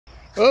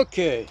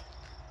Okay,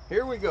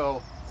 here we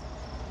go.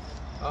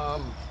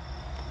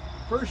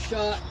 First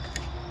shot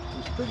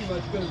is pretty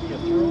much going to be a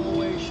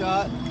throwaway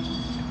shot.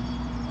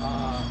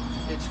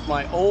 It's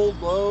my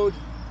old load.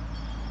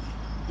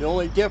 The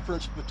only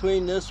difference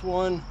between this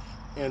one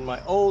and my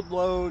old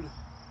load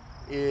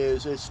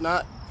is it's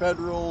not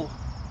federal.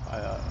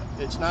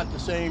 It's not the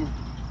same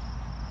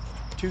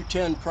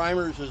 210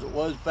 primers as it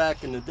was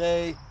back in the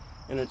day,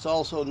 and it's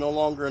also no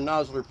longer a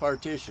nozzler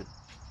partition.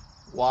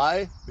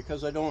 Why?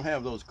 Because I don't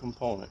have those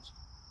components.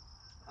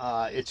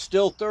 It's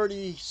still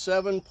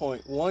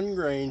 37.1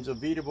 grains of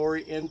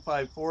Vitabori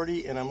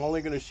N540, and I'm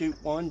only going to shoot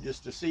one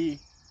just to see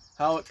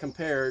how it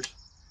compares.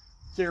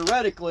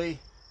 Theoretically,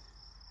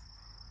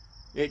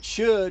 it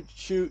should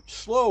shoot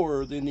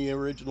slower than the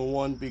original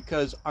one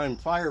because I'm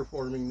fire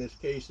forming this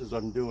case as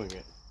I'm doing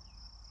it.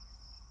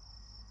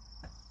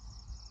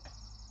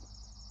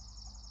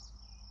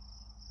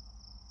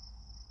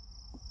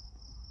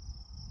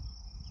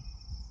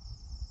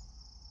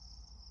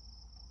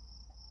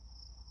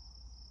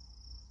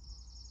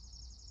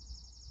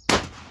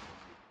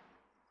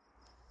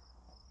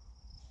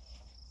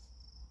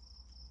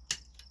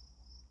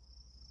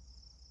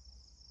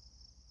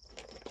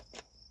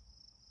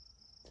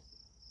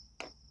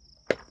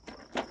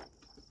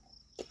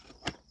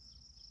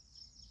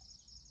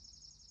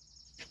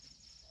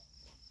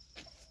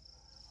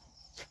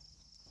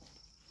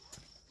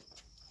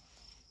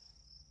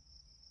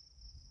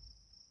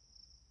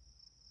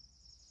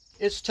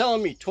 It's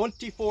telling me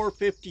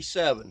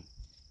 2457.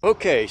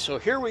 Okay, so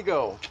here we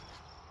go.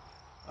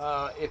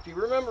 If you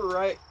remember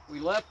right, we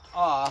left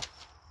off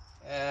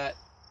at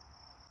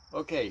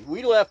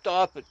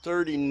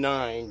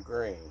 39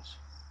 grains.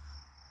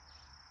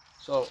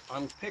 So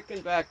I'm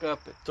picking back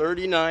up at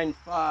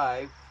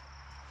 39.5,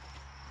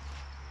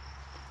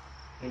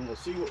 and we'll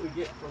see what we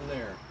get from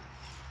there.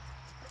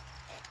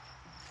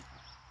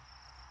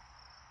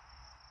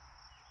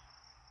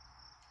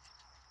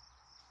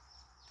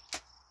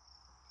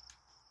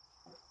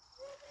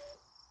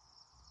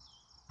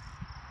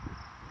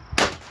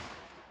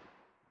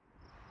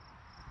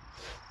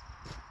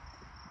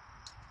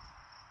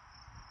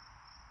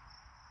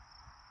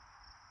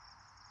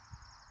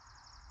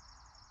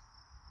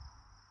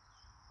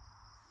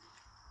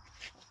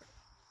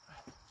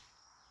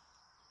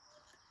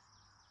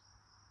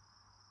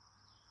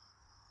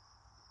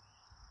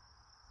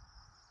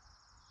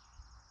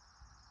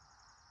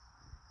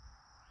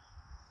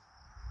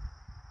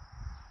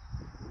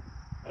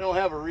 I don't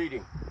have a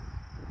reading,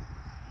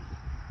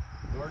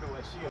 nor do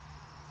I see it.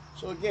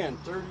 So again,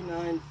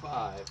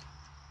 39.5.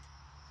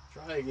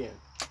 Try again.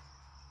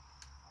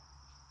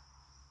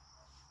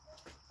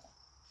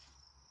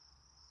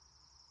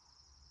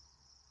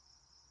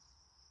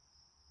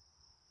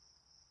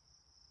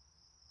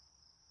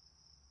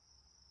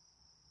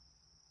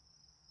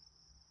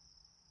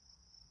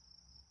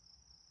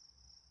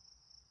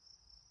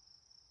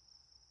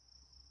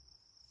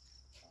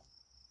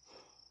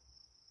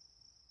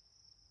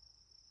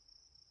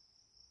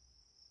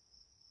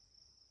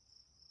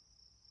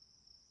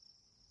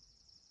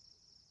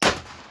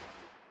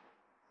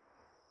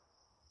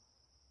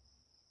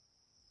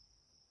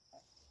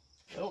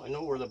 Well, I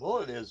know where the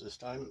bullet is this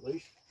time, at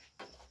least.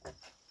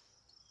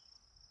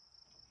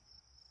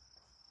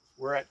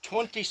 We're at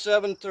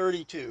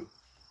 2732.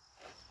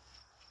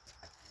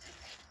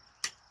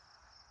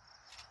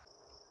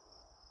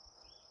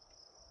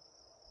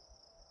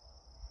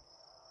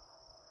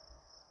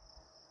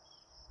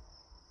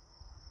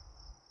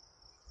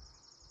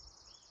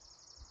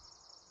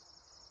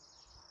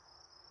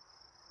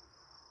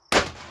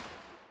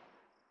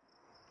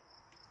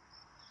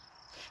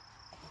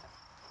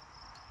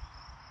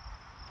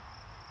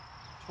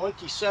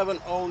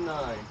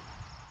 $27.09.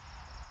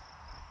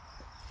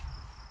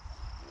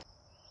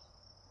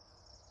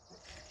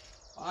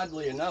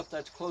 Oddly enough,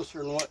 that's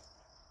closer than what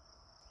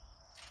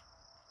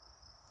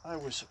I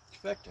was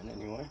expecting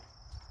anyway.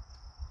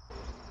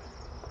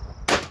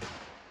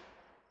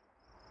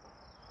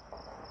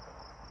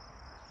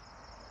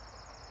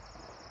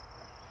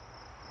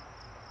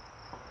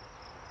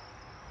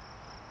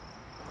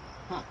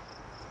 Huh.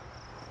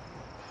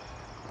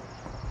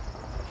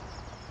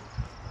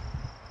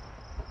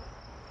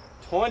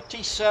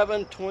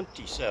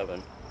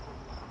 $27.27.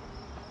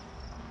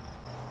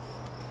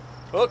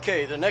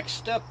 Okay, the next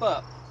step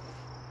up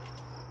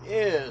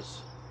is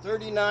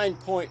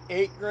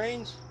 39.8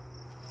 grains.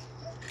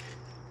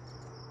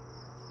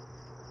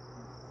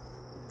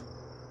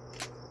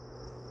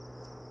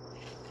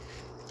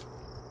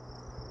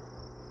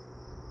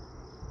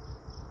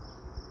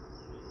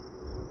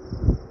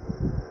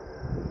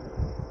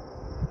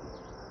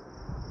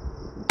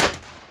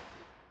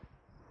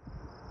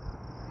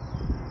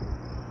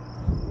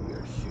 We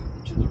are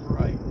shooting to the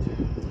right.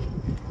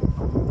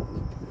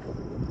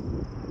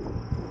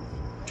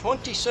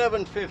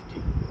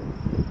 2750.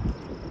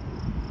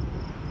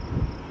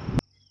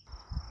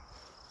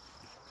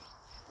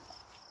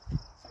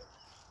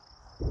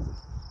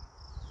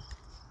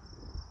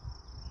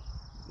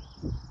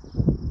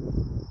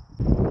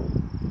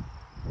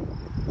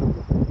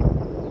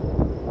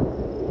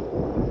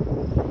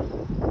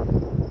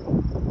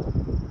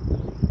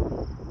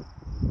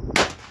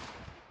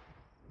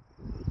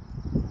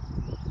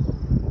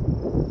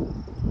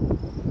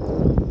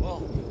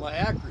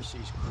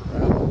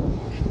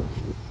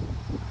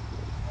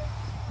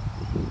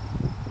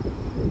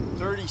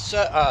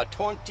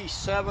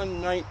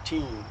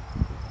 2719.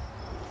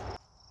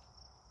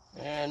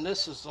 And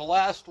this is the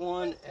last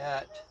one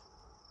at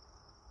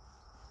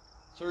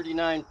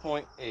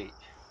 39.8.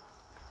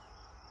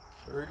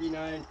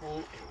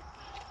 39.8.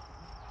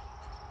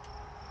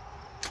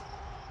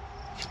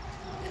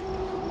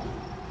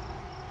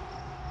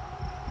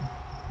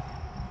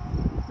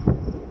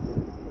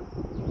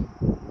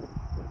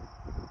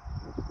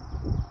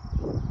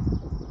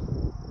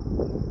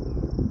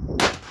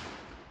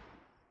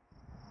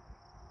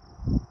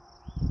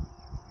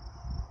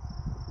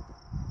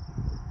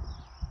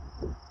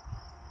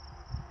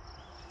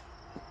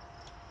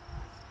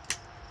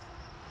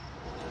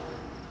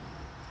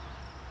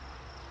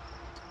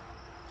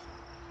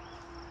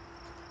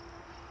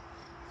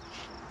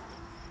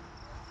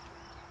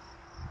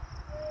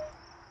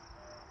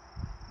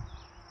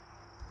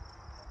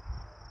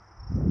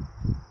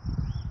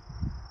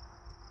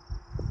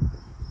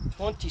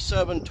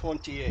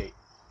 $27.28.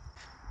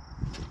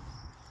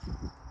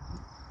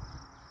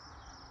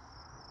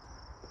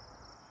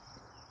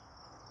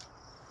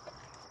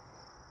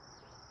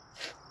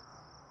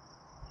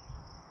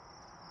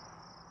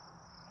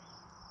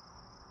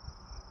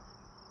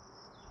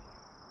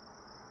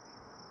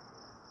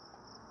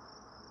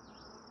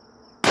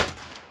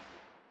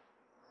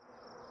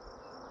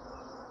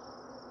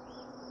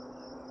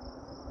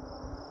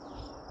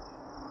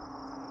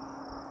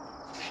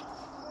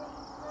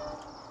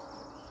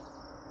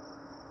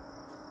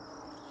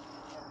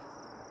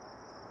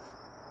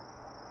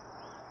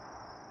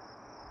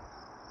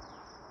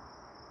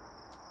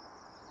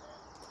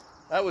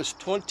 That was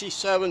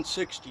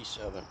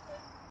 27.67.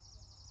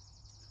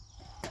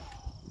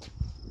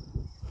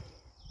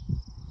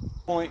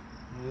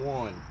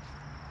 0.1.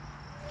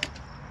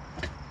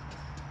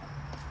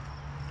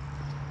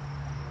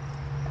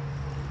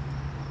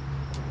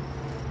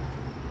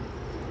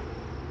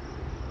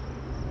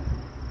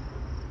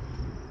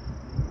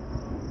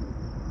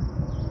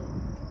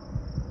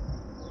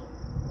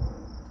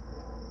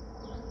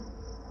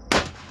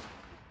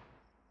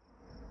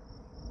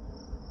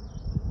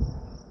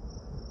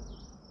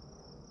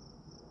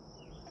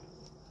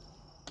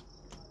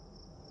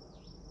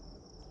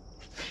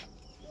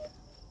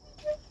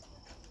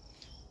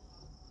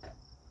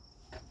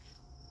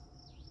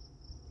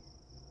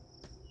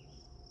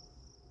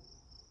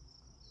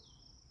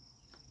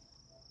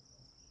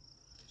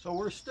 So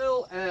we're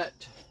still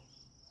at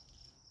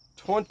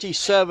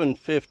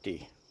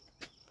 27.50.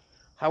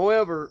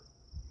 However,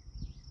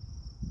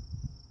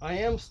 I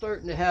am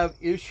starting to have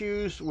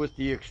issues with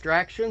the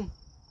extraction,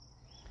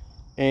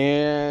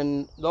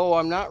 and though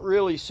I'm not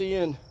really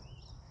seeing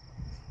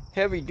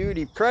heavy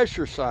duty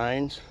pressure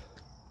signs,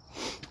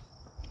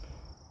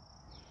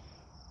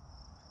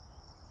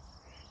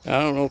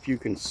 I don't know if you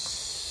can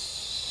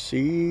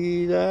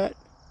see that.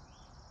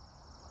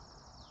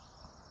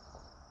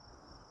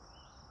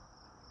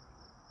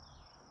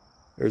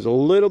 There's a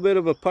little bit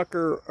of a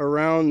pucker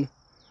around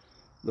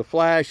the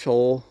flash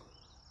hole,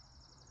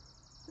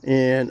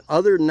 and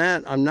other than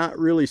that, I'm not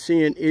really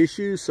seeing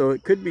issues. So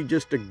it could be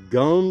just a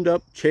gummed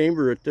up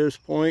chamber at this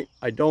point.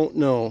 I don't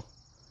know,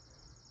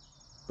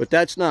 but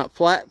that's not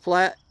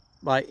flat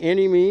by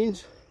any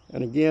means.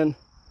 And again,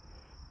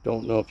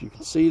 don't know if you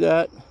can see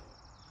that.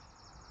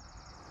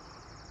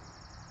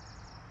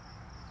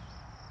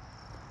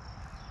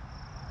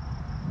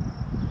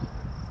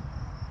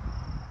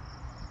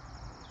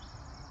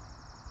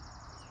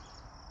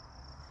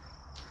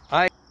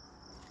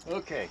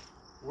 Okay,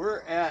 we're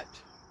at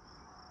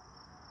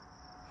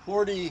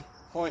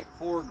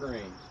 40.4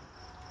 grains.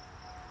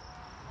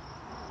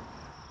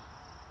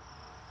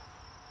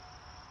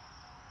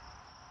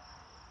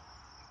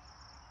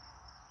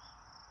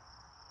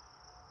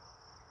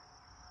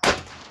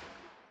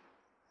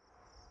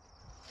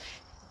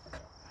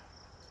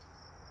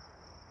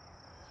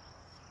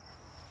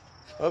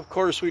 Of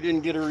course, we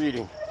didn't get a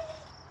reading.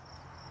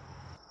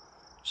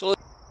 So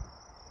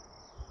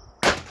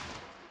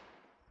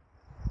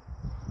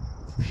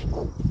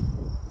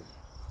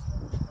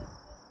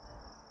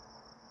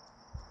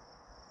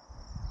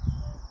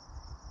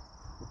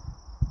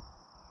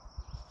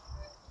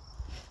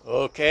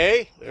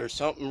okay, there's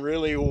something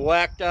really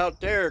whacked out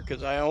there,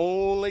 because I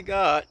only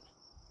got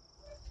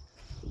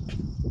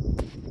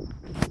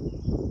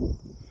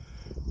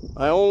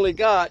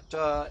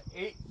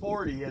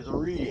 840 as a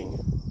reading.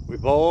 We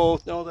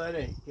both know that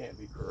can't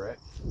be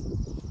correct.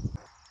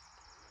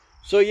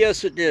 So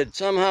yes, it did.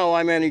 Somehow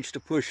I managed to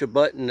push a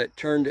button that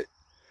turned it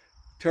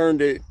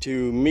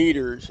to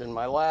meters, and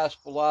my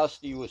last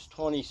velocity was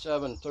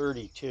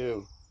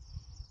 27.32,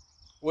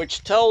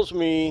 which tells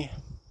me,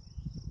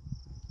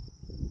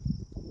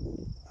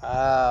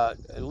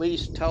 at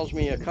least tells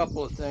me a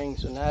couple of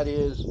things, and that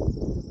is,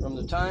 from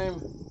the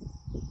time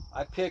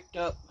I picked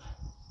up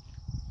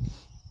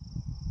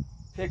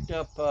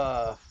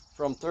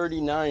from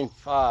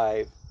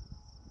 39.5,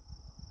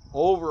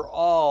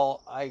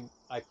 overall I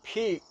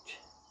peaked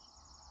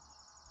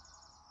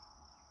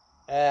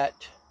at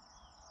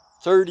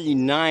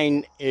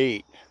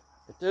 39.8.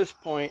 At this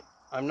point,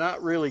 I'm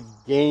not really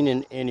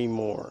gaining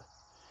anymore.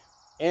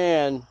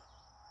 And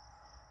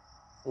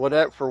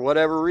for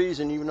whatever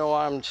reason, even though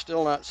I'm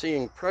still not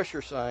seeing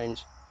pressure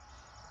signs,